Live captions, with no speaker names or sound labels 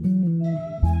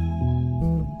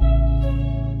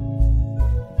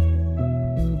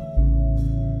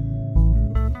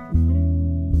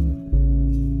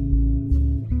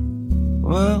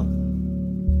Well,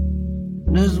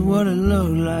 this is what it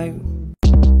looked like.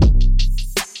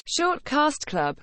 Short Cast Club.